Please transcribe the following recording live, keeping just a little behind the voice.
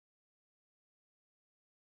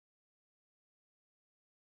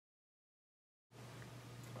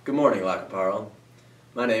Good morning, Parle.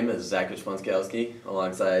 My name is Zach Wyszponskowski,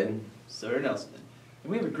 alongside Sir Nelson.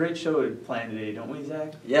 And we have a great show planned today, don't we,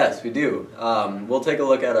 Zach? Yes, we do. We'll take a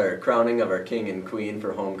look at our crowning of our king and queen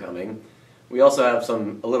for homecoming. We also have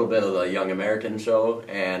a little bit of the Young American show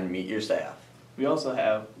and meet your staff. We also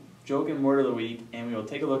have Joke and Word of the Week, and we will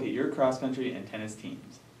take a look at your cross country and tennis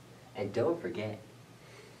teams. And don't forget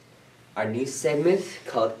our new segment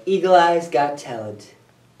called Eagle Eyes Got Talent.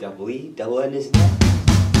 Double E, double N, isn't it?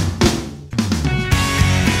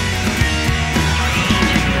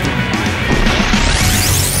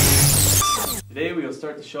 Today we will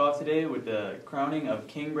start the show off today with the crowning of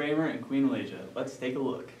King Bramer and Queen Malaysia. Let's take a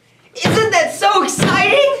look. Isn't that so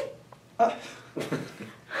exciting?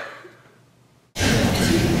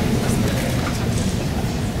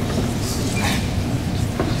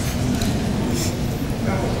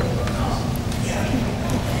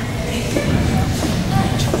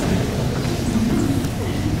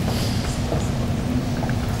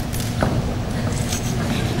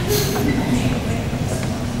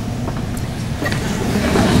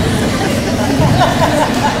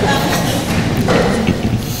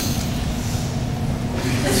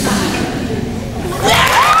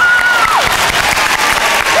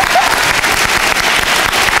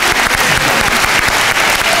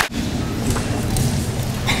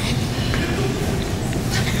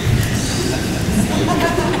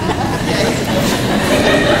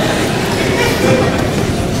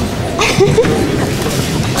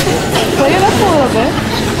 Play it up a little bit.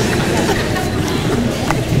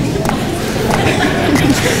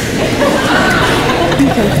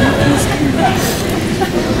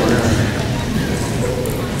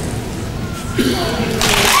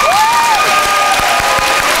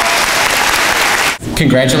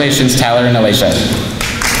 Congratulations, Tyler and Alicia.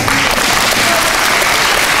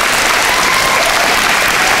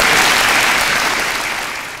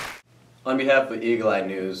 On behalf of Eagle Eye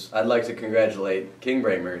News, I'd like to congratulate King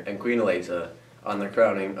Bramer and Queen Elisa on the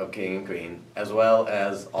crowning of King and Queen, as well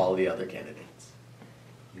as all the other candidates.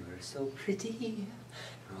 You are so pretty,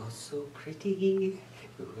 you're all so pretty,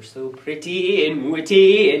 you're so pretty and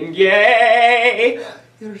witty and gay.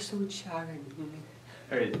 You're so charming.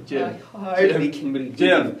 Alright, Jim.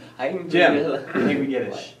 Jim, I think we get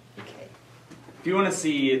it. Okay. If you want to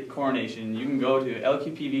see Coronation, you can go to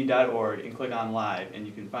lqpv.org and click on Live, and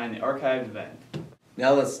you can find the archived event.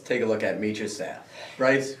 Now let's take a look at meet your staff.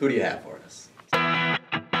 Bryce, who do you have for us?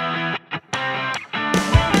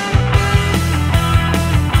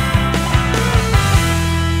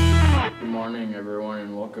 Good morning, everyone,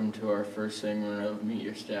 and welcome to our first segment of Meet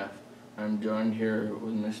Your Staff. I'm joined here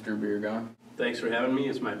with Mr. Beergon. Thanks for having me.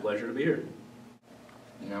 It's my pleasure to be here.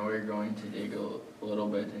 Now we're going to dig a little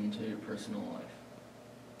bit into your personal life.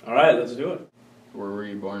 All right, let's do it. Where were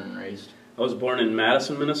you born and raised? I was born in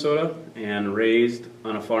Madison, Minnesota, and raised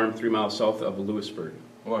on a farm 3 miles south of Lewisburg.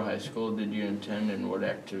 What high school did you attend, and what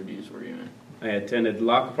activities were you in? I attended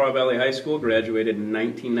Parle Valley High School, graduated in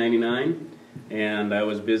 1999, and I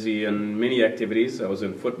was busy in many activities. I was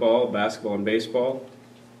in football, basketball, and baseball,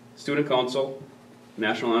 student council,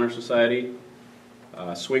 National Honor Society,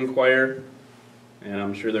 swing choir, and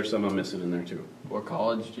I'm sure there's some I'm missing in there too. What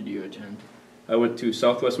college did you attend? I went to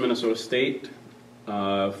Southwest Minnesota State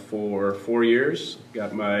for 4 years,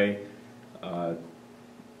 got my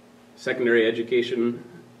secondary education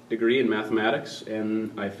degree in mathematics,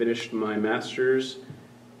 and I finished my Master's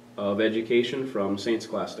of Education from St.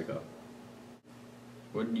 Scholastica.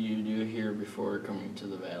 What do you do here before coming to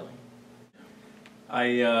the Valley?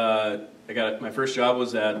 I got my first job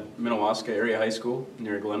was at Minnewaska Area High School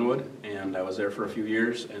near Glenwood, and I was there for a few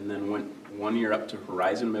years, and then went 1 year up to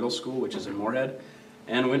Horizon Middle School, which is in Moorhead,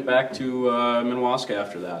 and went back to Minnewaska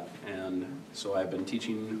after that. And so I've been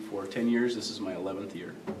teaching for 10 years. This is my 11th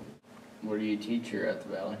year. What do you teach here at the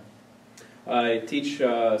Valley? I teach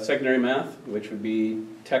secondary math, which would be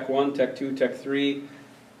Tech 1, Tech 2, Tech 3,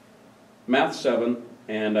 Math 7,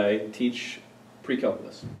 and I teach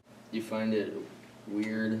pre-calculus. Do you find it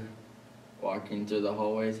weird walking through the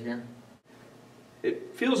hallways here?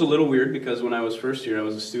 It feels a little weird because when I was first here, I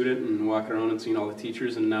was a student and walking around and seeing all the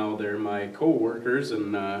teachers, and now they're my co-workers,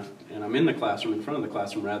 and I'm in the classroom, in front of the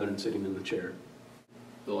classroom, rather than sitting in the chair.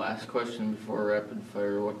 The last question before rapid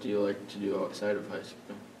fire, what do you like to do outside of high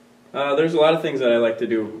school? There's a lot of things that I like to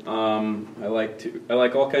do. I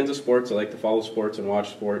like all kinds of sports. I like to follow sports and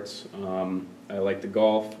watch sports. I like to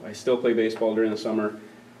golf. I still play baseball during the summer.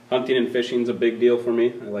 Hunting and fishing is a big deal for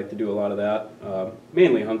me. I like to do a lot of that,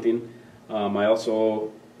 mainly hunting. I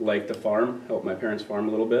also like to farm, help my parents farm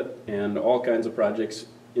a little bit, and all kinds of projects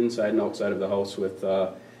inside and outside of the house with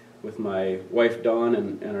my wife Dawn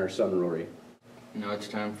and our son Rory. Now it's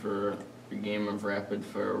time for a game of rapid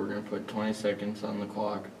fire. We're going to put 20 seconds on the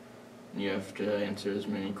clock, and you have to answer as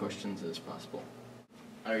many questions as possible.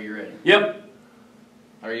 Are you ready? Yep.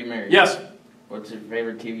 Are you married? Yes. What's your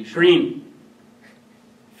favorite TV show? Green.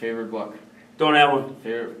 Favorite book? Don't have one.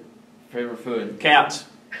 Favorite food? Cats.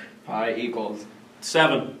 Pi equals.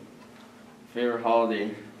 7. Favorite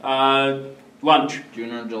holiday? Lunch.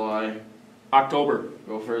 June or July? October.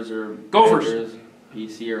 Gophers or Gophers. Panthers?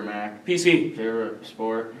 PC or Mac? PC. Favorite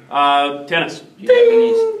sport? Tennis. Do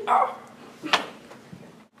you have any...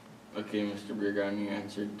 Okay, Mr. Biergon, you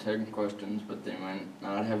answered 10 questions, but they might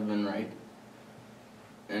not have been right.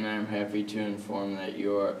 And I'm happy to inform that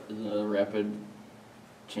you are the rapid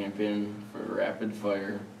champion for rapid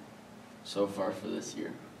fire so far for this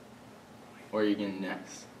year. What are you getting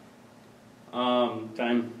next?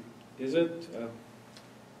 Time is it?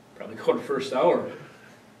 Probably go to first hour.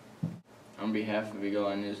 On behalf of Eagle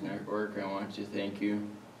Eye News Network, I want to thank you,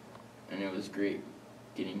 and it was great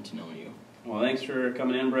getting to know you. Well, thanks for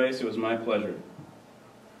coming in, Bryce. It was my pleasure.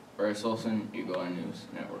 Bryce Olson, Eagle Eye News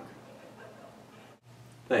Network.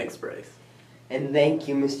 Thanks, Bryce. And thank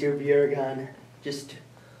you, Mr. Biergan. Just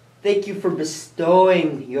thank you for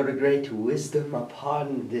bestowing your great wisdom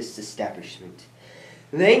upon this establishment.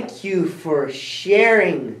 Thank you for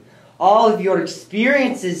sharing all of your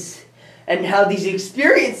experiences and how these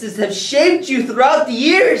experiences have shaped you throughout the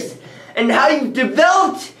years and how you've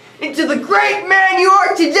developed into the great man you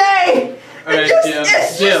are today. Right,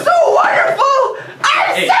 it's just so wonderful.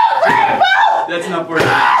 I'm so grateful. That's enough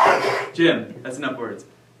words. Jim, that's enough words.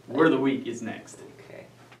 Word of the week is next. Okay.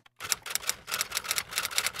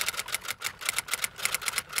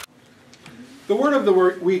 The word of the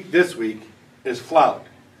week this week is flout.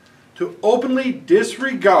 To openly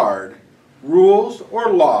disregard rules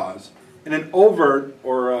or laws in an overt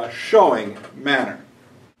or showing manner.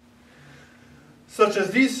 Such as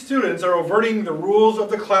these students are overting the rules of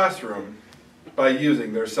the classroom by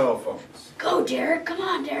using their cell phones. Go, Derek. Come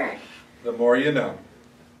on, Derek. The more you know.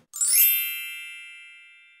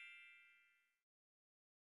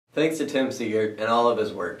 Thanks to Tim Seeger and all of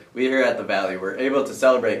his work, we here at the Valley were able to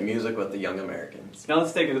celebrate music with the young Americans. Now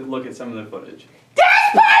let's take a look at some of the footage.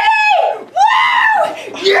 Dance party! Woo!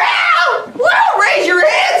 Yeah! Woo! Raise your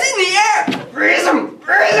hands in the air! Raise them!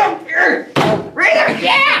 Raise them! Raise them!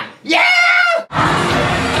 Yeah! Yeah!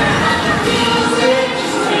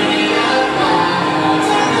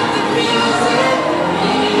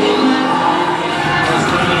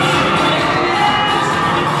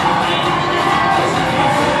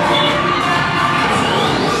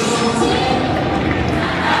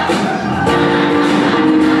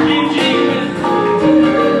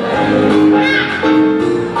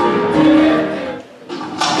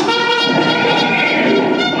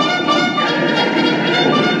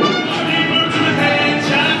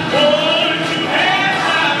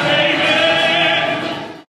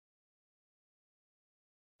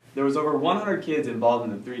 There was over 100 kids involved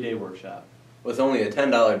in the 3-day workshop. With only a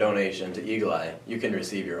 $10 donation to Eagle Eye, you can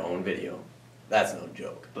receive your own video. That's no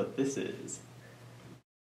joke. But this is.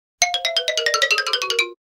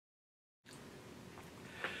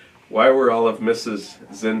 Why were all of Mrs.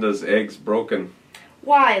 Zinda's eggs broken?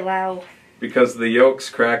 Why, Lau? Because the yolks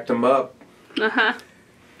cracked them up. Ha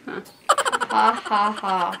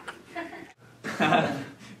ha ha.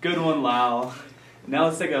 Good one, Lau. Now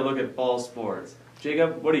let's take a look at fall sports.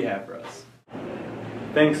 Jacob, what do you have for us?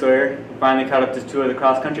 Thanks, Sawyer. Finally caught up to 2 of the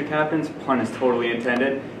cross-country captains. Pun is totally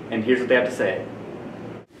intended. And here's what they have to say.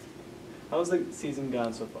 How's the season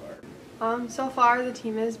gone so far? So far the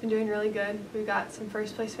team has been doing really good. We've got some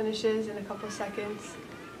first place finishes in a couple seconds.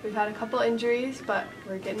 We've had a couple injuries, but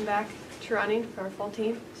we're getting back to running for our full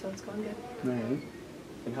team, so it's going good. Alright.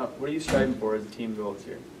 And what are you striving for as a team goal this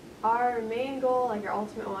year? Our main goal, like our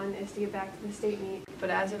ultimate one, is to get back to the state meet.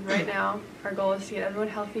 But as of right now, our goal is to get everyone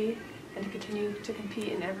healthy and to continue to compete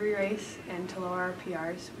in every race and to lower our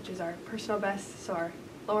PRs, which is our personal best, so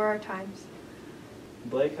lower our times.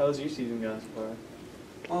 Blake, how's your season gone so far?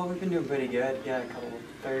 Well, we've been doing pretty good. Got a couple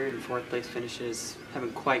 3rd and 4th place finishes.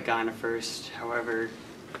 Haven't quite gotten a 1st. However,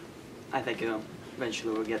 I think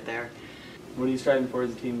eventually we'll get there. What are you striving for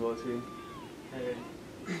as a team goal this year?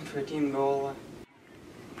 For a team goal,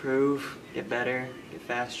 improve, get better, get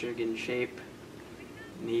faster, get in shape,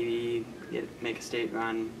 maybe make a state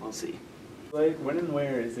run. We'll see. Blake, when and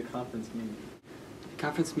where is the conference meet? The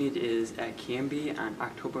conference meet is at Canby on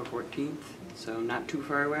October 14th, so not too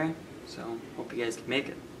far away. So hope you guys can make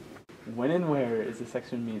it. When and where is the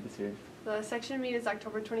section meet this year? The section meet is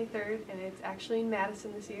October 23rd, and it's actually in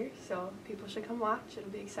Madison this year, so people should come watch. It'll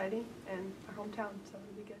be exciting, and our hometown, so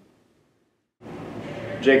it'll be good.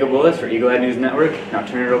 Jacob Willis for Eagle Eye News Network. Now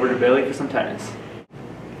turn it over to Bailey for some tennis.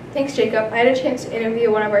 Thanks, Jacob. I had a chance to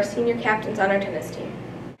interview one of our senior captains on our tennis team.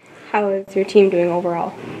 How is your team doing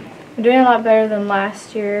overall? We're doing a lot better than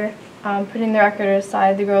last year. Putting the record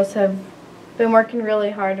aside, the girls have been working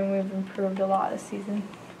really hard and we've improved a lot this season.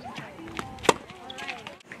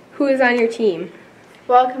 Who is on your team?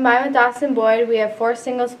 Well, combined with Dawson Boyd, we have 4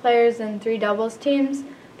 singles players and 3 doubles teams.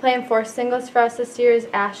 Playing 4 singles for us this year is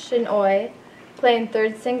Ashton Oy. Playing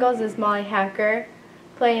 3rd singles is Molly Hacker.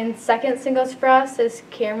 Playing 2nd singles for us is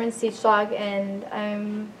Cameron Seachlog, and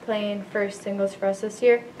I'm playing 1st singles for us this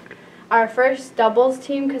year. Our first doubles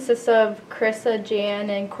team consists of Carissa Jan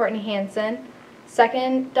and Courtney Hansen.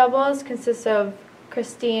 2nd doubles consists of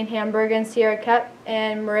Christine Hamburg and Sierra Kep,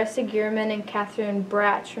 and Marissa Gearman and Catherine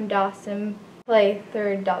Bratch from Dawson play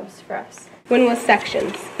 3rd dubs for us. When was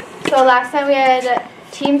sections? So last time we had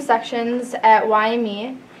team sections at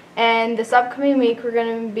YME, and this upcoming week we're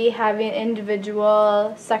going to be having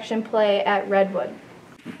individual section play at Redwood.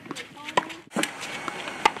 Do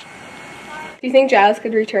you think Giles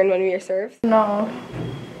could return one of your serves? No.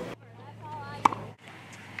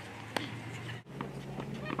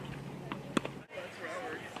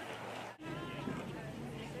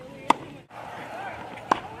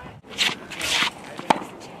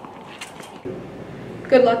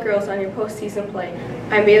 Good luck, girls, on your postseason play.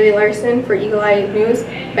 I'm Bailey Larson for Eagle Eye News.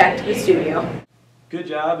 Back to the studio. Good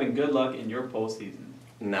job and good luck in your postseason.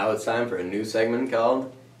 Now it's time for a new segment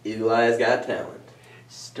called Eagle Eye's Got Talent.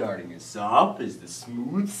 Starting us off is the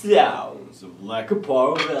smooth sounds of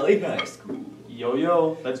Parle Valley High School. Yo,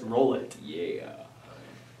 yo, let's roll it. Yeah.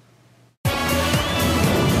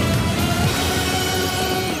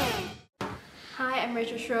 Hi, I'm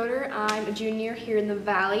Rachel Schroeder. I'm a junior here in the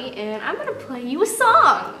Valley, and I'm going to play you a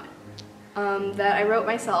song that I wrote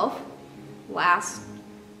myself last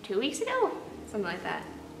 2 weeks ago, something like that.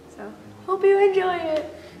 So, hope you enjoy it.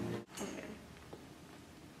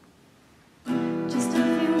 Just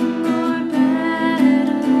a few more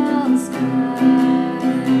battle scars.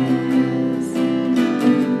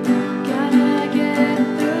 Gotta get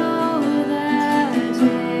through the day.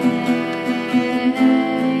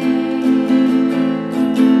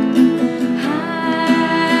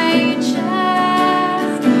 I just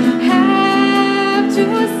have to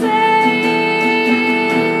say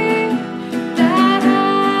that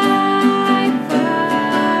I've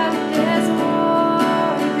felt this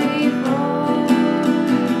more before.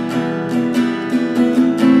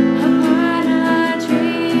 Upon a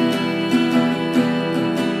tree,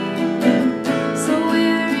 so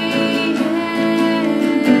weary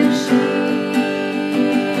is she.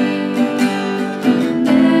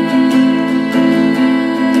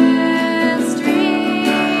 This dream, I'll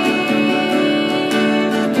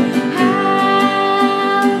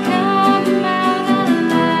come out alive.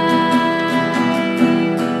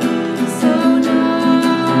 So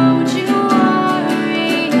don't you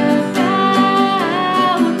worry about me.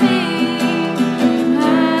 I'll be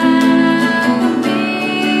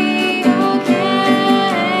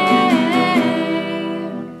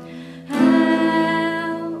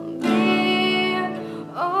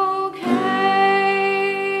okay.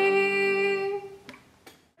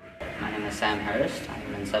 My name is Sam Hurst.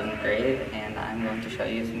 I'm in 7th grade, and I'm going to show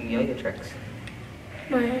you some yo-yo tricks.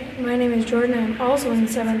 My name is Jordan. I'm also in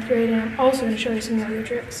 7th grade, and I'm also going to show you some yo-yo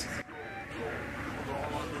tricks.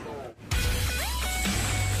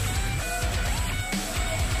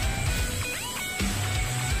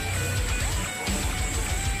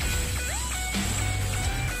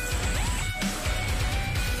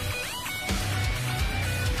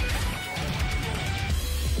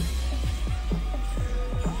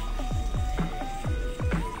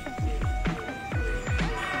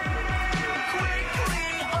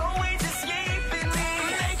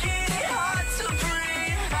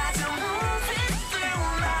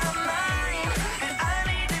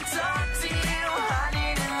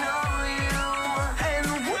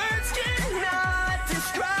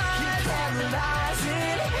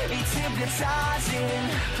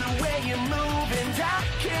 The way you move and I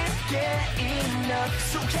can't get enough.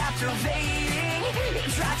 So captivating,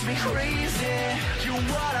 it drives me crazy. You're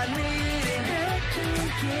what I need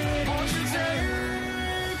and won't you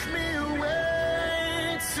take me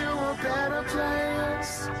away to a better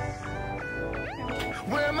place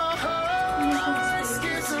where my heart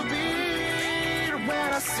skips a beat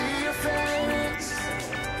when I see your face.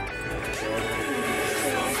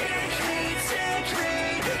 Take me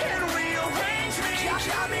and rearrange me.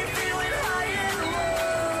 Got me feeling high and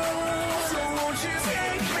low. So won't you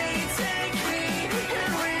take me and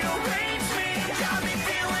rearrange me. Got me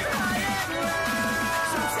feeling high and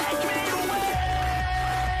low. So take me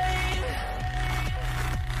away.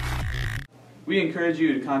 We encourage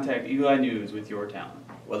you to contact Eagle Eye News with your talent.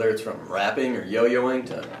 Whether it's from rapping or yo-yoing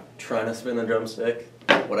to trying to spin a drumstick,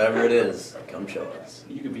 whatever it is, come show us.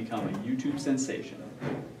 You could become a YouTube sensation.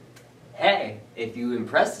 Hey, if you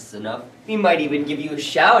impress us enough, we might even give you a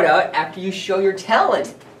shout out after you show your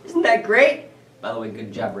talent. Isn't that great? By the way,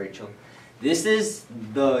 good job, Rachel. This is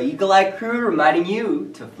the Eagle Eye crew reminding you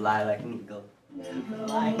to fly like an eagle.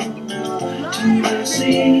 Fly.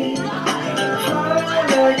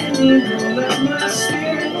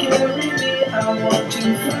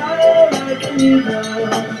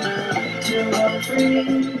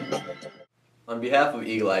 On behalf of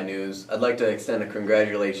Eagle Eye News, I'd like to extend a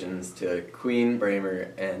congratulations to Queen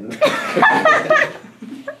Bramer and...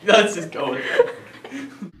 Let's just go with it.